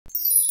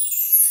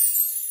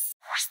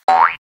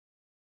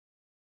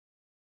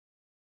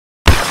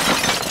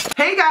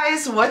Hey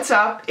guys, what's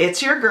up?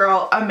 It's your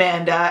girl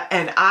Amanda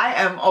and I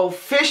am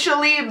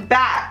officially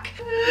back.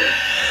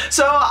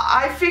 So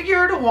I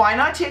figured why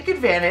not take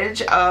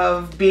advantage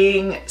of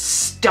being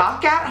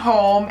stuck at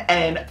home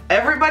and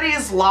everybody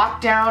is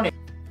locked down.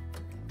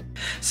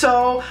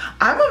 So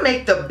I'm gonna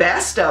make the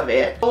best of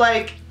it.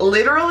 Like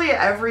literally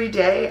every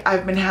day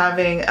I've been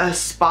having a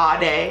spa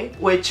day,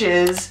 which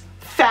is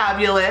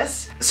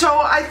fabulous. So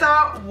I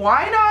thought,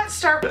 why not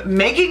start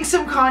making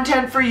some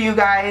content for you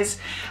guys?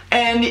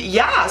 And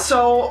yeah,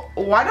 so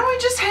why don't we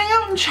just hang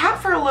out and chat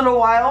for a little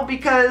while,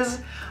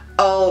 because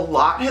a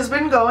lot has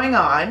been going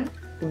on.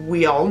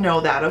 We all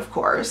know that, of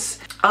course.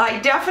 I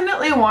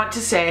definitely want to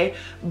say,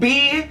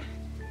 be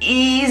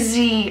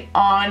easy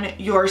on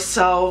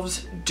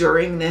yourselves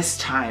during this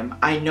time.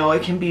 I know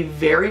it can be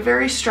very,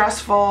 very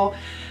stressful.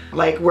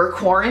 Like, we're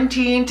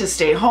quarantined to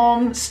stay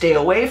home, stay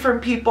away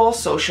from people,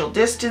 social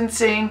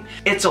distancing.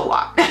 It's a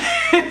lot.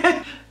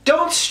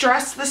 Don't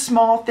stress the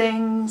small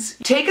things.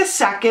 Take a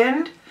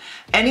second.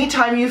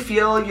 Anytime you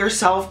feel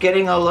yourself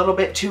getting a little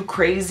bit too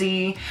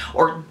crazy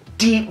or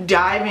deep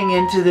diving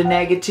into the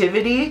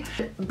negativity,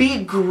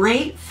 be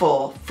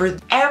grateful for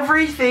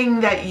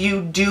everything that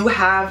you do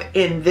have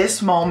in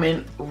this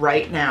moment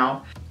right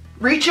now.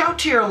 Reach out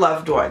to your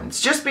loved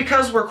ones. Just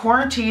because we're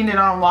quarantined and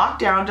on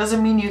lockdown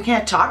doesn't mean you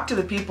can't talk to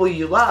the people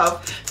you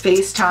love.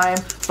 FaceTime,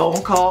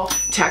 phone call,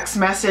 text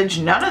message,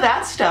 none of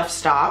that stuff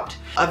stopped.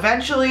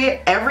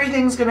 Eventually,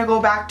 everything's gonna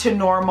go back to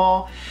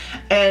normal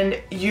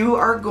and you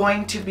are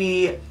going to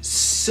be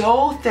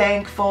so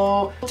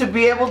thankful to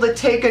be able to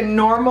take a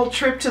normal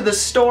trip to the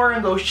store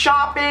and go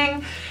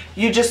shopping.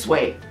 You just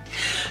wait.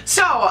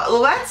 So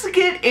let's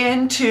get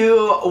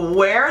into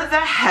where the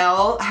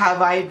hell have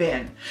I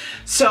been.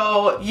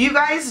 So you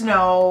guys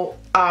know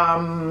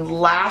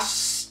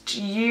last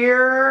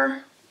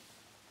year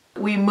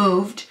we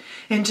moved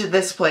into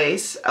this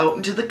place out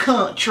into the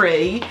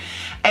country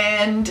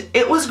and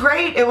it was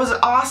great, it was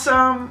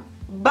awesome,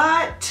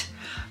 but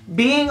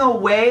being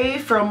away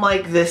from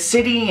like the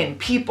city and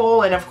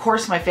people and of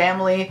course my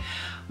family,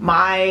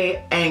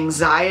 my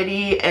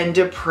anxiety and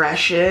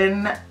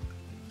depression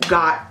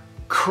got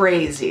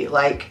crazy.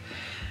 Like,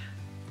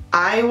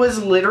 I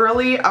was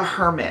literally a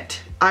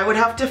hermit. I would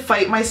have to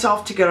fight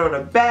myself to get out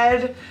of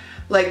bed.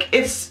 Like,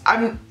 it's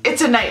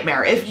a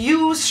nightmare. If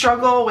you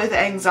struggle with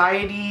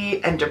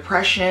anxiety and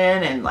depression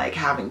and like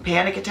having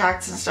panic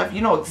attacks and stuff, you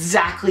know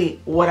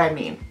exactly what I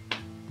mean.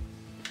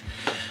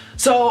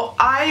 So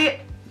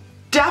I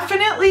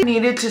definitely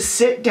needed to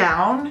sit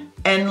down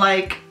and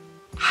like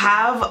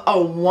have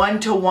a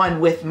one-to-one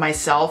with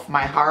myself,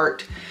 my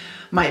heart,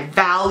 my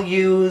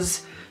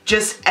values,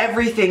 just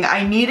everything.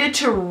 I needed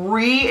to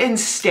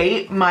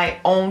reinstate my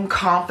own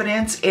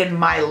confidence in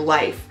my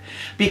life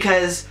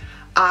because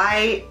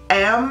I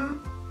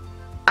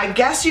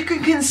guess you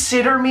can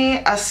consider me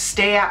a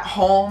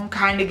stay-at-home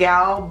kind of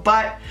gal,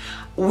 but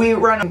we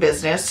run a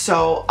business,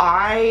 so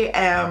I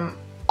am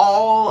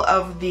all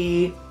of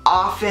the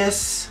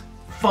office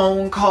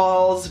phone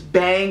calls,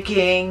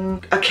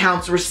 banking,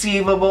 accounts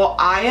receivable.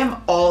 I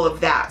am all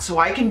of that, so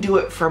I can do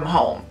it from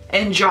home.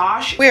 And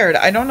Josh, weird,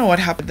 I don't know what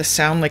happened. The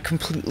sound like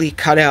completely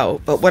cut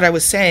out, but what I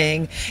was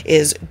saying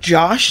is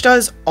Josh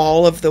does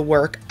all of the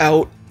work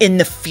out in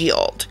the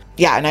field.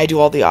 Yeah, and I do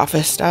all the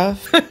office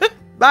stuff.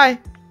 Bye.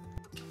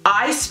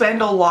 I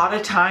spend a lot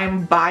of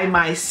time by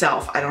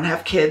myself. I don't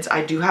have kids,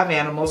 I do have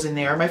animals and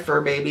they are my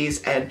fur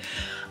babies, and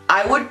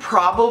I would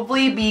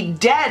probably be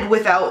dead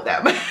without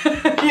them.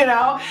 You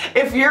know,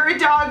 if you're a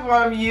dog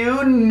mom,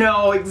 you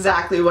know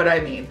exactly what I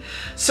mean.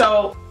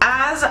 So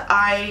as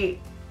I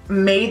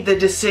made the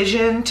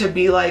decision to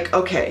be like,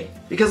 okay,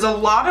 because a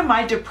lot of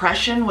my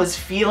depression was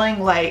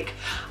feeling like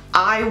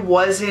I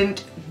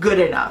wasn't good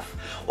enough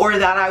or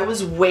that I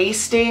was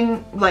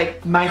wasting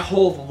like my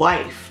whole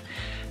life.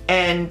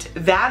 And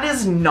that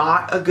is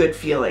not a good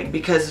feeling,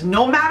 because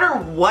no matter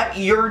what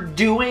you're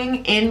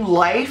doing in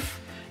life,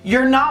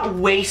 you're not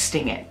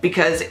wasting it,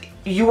 because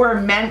you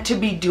are meant to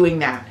be doing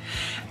that.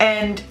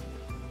 And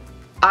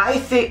I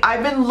think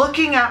I've been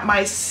looking at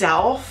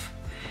myself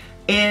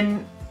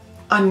in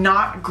a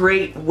not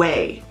great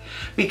way,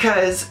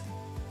 because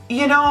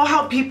you know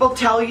how people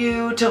tell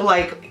you to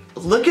like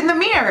look in the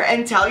mirror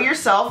and tell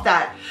yourself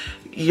that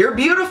you're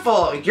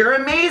beautiful, you're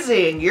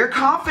amazing, you're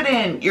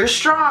confident, you're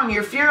strong,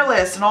 you're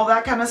fearless and all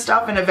that kind of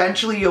stuff, and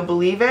eventually you'll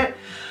believe it.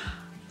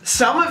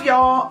 Some of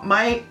y'all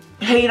might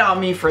hate on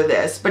me for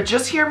this, but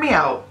just hear me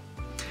out.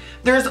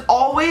 There's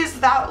always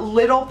that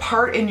little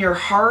part in your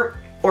heart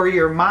or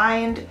your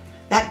mind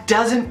that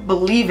doesn't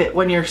believe it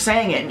when you're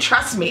saying it. And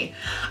trust me,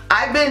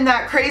 I've been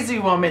that crazy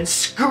woman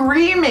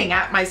screaming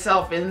at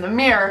myself in the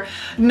mirror,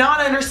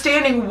 not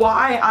understanding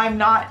why I'm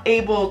not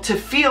able to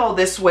feel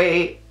this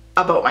way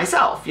about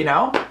myself, you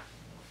know?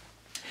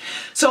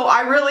 So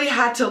I really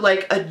had to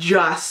like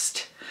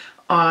adjust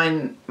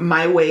on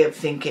my way of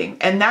thinking,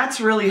 and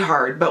that's really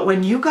hard. But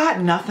when you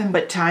got nothing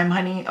but time,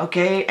 honey,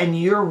 okay, and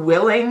you're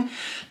willing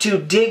to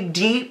dig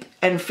deep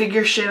and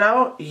figure shit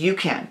out, you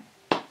can.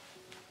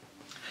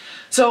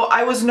 So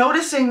I was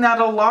noticing that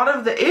a lot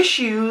of the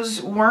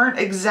issues weren't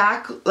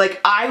exactly,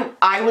 like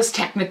I was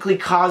technically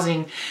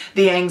causing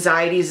the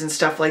anxieties and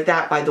stuff like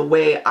that by the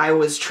way I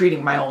was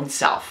treating my own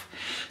self.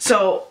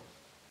 So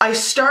I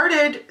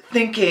started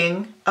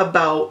thinking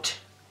about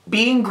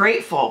being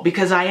grateful,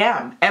 because I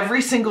am.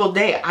 Every single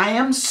day, I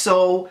am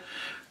so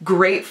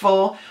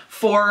grateful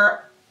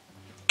for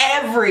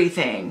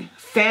everything.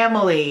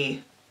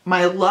 Family,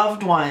 my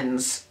loved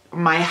ones,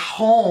 my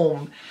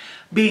home,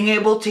 being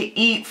able to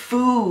eat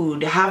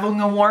food,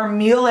 having a warm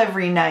meal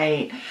every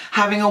night,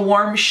 having a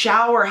warm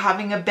shower,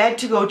 having a bed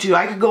to go to.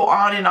 I could go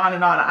on and on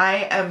and on.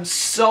 I am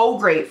so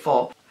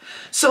grateful.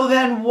 So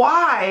then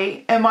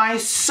why am I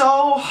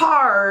so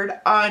hard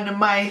on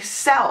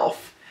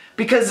myself?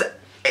 Because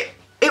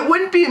it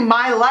wouldn't be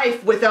my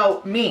life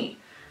without me,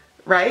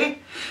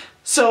 right?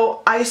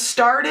 So I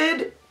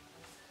started,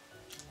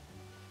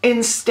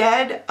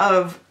 instead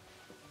of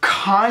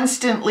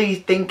constantly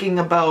thinking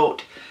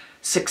about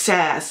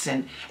success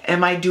and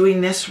am I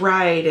doing this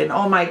right, and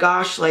oh my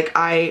gosh, like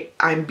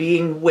I'm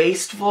being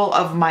wasteful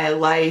of my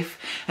life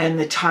and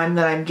the time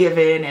that I'm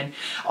given and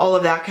all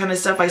of that kind of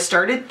stuff, I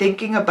started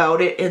thinking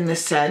about it in the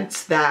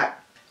sense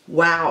that,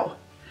 wow,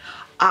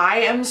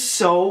 I am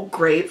so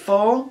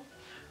grateful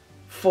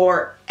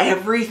for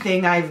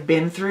everything I've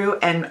been through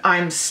and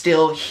I'm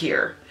still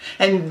here.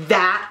 And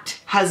that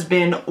has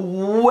been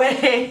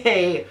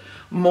way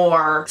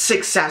more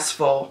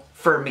successful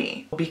for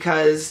me,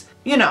 because,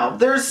 you know,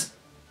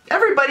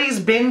 everybody's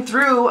been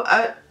through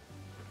a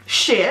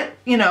shit,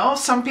 you know,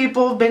 some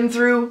people have been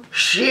through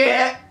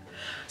shit,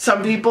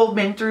 some people have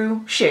been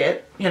through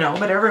shit, you know,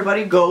 but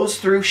everybody goes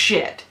through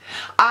shit.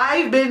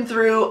 I've been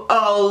through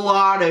a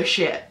lot of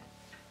shit,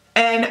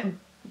 and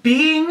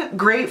being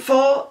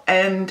grateful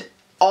and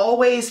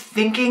always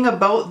thinking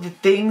about the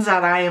things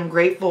that I am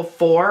grateful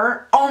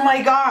for, oh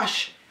my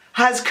gosh,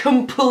 has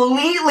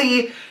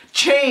completely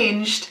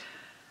changed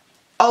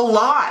a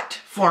lot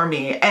for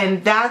me,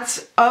 and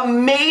that's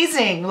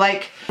amazing.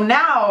 Like,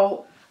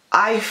 now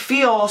I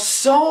feel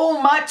so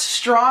much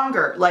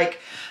stronger. Like,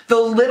 the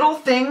little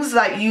things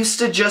that used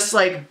to just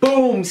like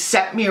boom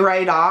set me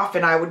right off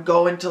and I would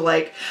go into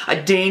like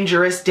a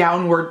dangerous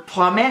downward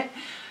plummet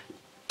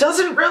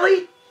doesn't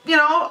really, you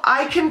know,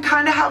 I can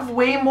kind of have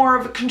way more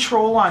of a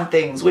control on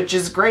things, which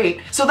is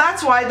great. So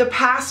that's why the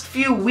past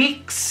few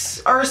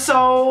weeks or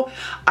so,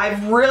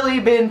 I've really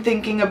been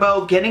thinking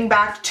about getting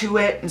back to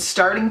it and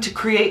starting to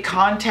create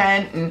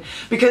content, and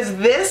because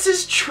this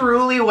is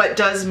truly what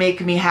does make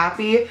me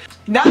happy.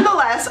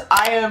 Nonetheless,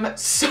 I am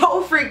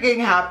so freaking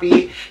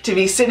happy to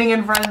be sitting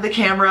in front of the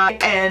camera,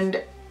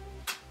 and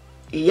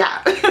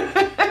yeah.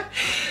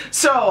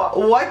 So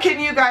what can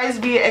you guys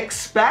be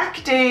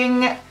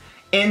expecting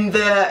in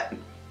the,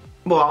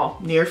 well,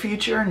 near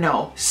future?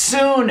 No,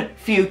 soon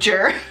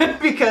future,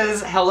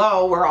 because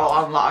hello, we're all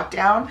on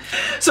lockdown.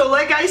 So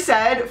like I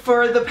said,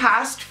 for the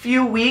past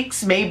few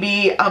weeks,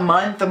 maybe a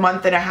month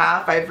and a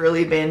half, I've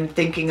really been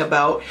thinking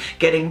about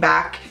getting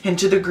back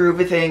into the groove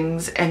of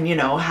things and, you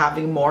know,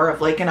 having more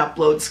of like an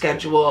upload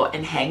schedule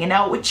and hanging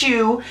out with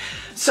you.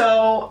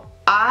 So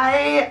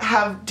I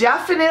have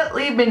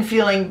definitely been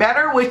feeling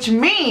better, which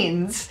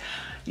means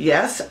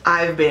yes,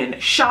 I've been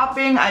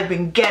shopping, I've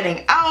been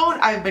getting out,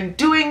 I've been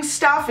doing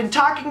stuff and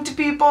talking to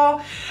people,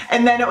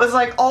 and then it was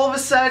like all of a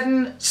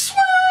sudden, swerve!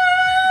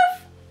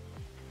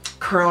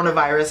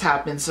 Coronavirus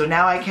happened, so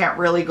now I can't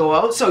really go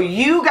out. So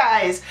you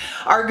guys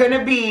are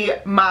gonna be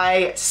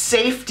my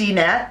safety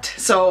net,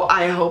 so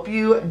I hope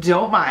you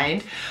don't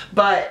mind.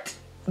 But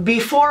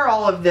before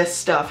all of this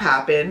stuff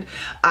happened,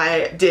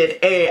 I did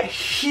a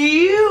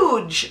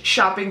huge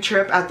shopping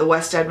trip at the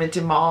West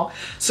Edmonton Mall.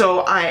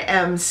 So I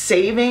am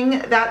saving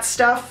that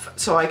stuff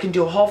so I can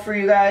do a haul for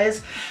you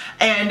guys.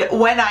 And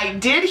when I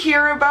did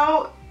hear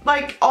about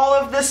like all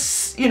of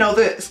this, you know,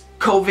 the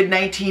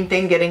COVID-19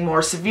 thing getting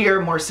more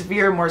severe,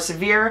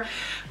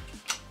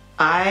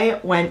 I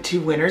went to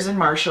Winners and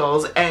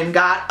Marshalls and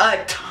got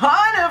a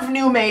ton of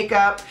new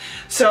makeup.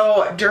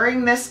 So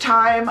during this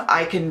time,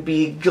 I can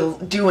be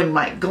doing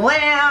my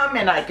glam,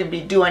 and I can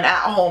be doing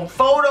at-home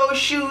photo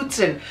shoots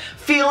and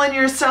feeling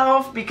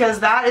yourself, because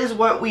that is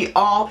what we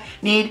all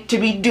need to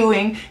be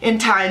doing in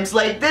times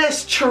like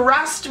this.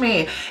 Trust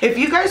me. If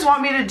you guys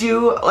want me to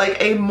do like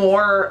a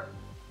more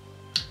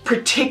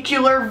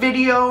particular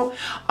video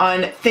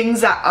on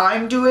things that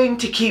I'm doing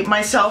to keep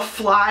myself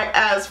fly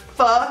as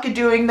fuck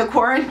during the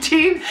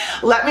quarantine,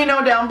 let me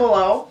know down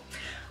below.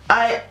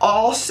 I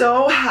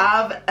also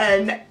have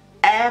an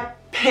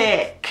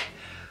epic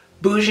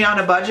bougie on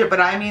a budget,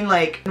 but I mean,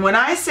 like, when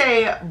I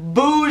say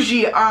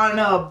bougie on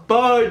a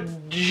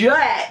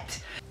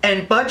budget,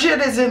 and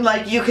budget is in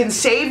like you can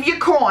save your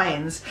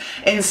coins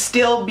and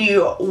still be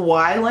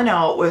wilding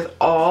out with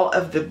all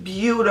of the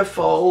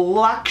beautiful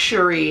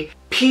luxury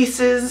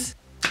pieces.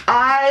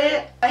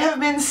 I have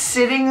been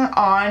sitting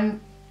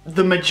on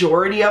the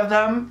majority of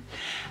them,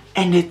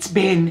 and it's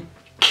been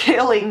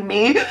killing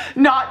me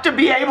not to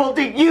be able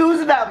to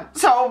use them.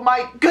 So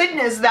my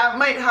goodness, that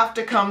might have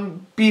to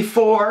come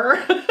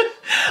before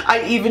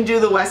I even do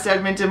the West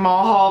Edmonton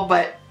Mall haul,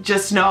 but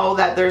just know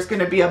that there's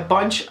gonna be a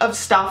bunch of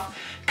stuff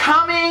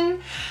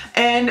coming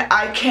and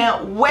I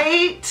can't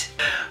wait.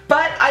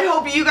 But I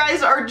hope you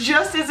guys are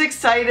just as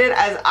excited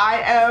as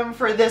I am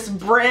for this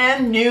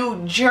brand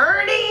new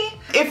journey.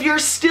 If you're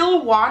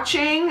still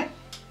watching,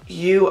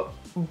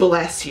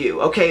 bless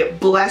you, okay?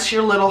 Bless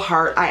your little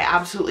heart. I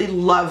absolutely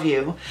love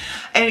you.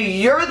 And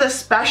you're the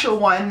special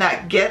one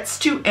that gets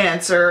to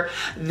answer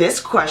this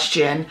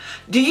question.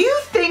 Do you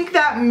think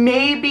that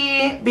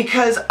maybe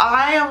because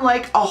I am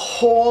like a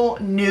whole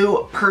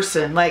new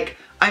person, like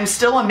I'm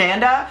still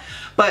Amanda,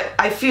 but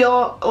I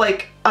feel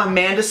like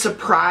Amanda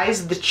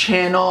Surprise, the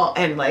channel,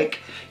 and like,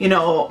 you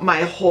know,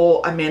 my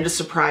whole Amanda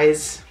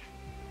Surprise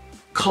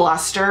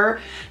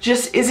cluster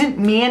just isn't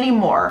me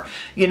anymore,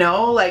 you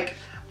know? Like,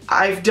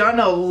 I've done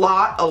a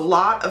lot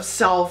of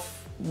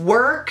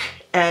self-work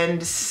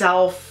and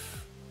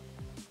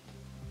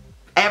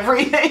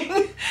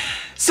everything.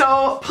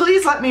 So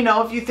please let me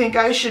know if you think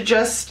I should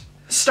just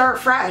start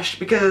fresh,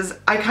 because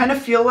I kind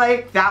of feel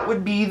like that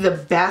would be the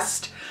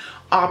best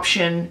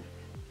option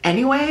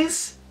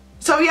anyways.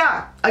 So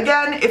yeah,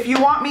 again, if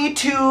you want me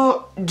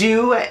to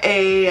do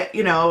a,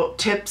 you know,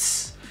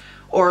 tips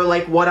or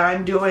like what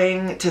I'm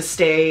doing to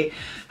stay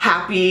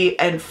happy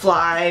and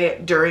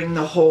fly during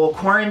the whole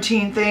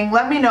quarantine thing,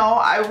 let me know.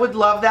 I would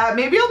love that.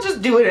 Maybe I'll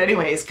just do it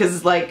anyways,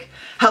 because like,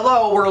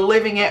 hello, we're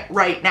living it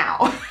right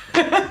now.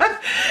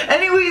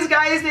 Anyways,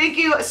 guys, thank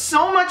you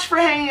so much for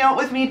hanging out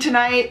with me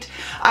tonight.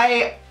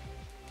 I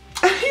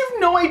have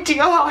no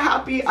idea how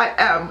happy I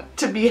am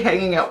to be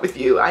hanging out with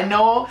you. I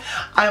know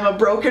I'm a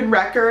broken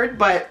record,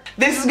 but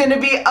this is gonna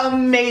be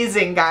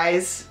amazing,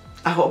 guys.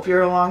 I hope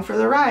you're along for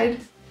the ride.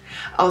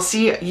 I'll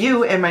see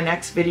you in my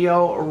next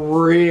video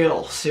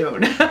real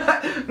soon.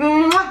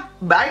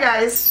 Bye,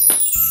 guys.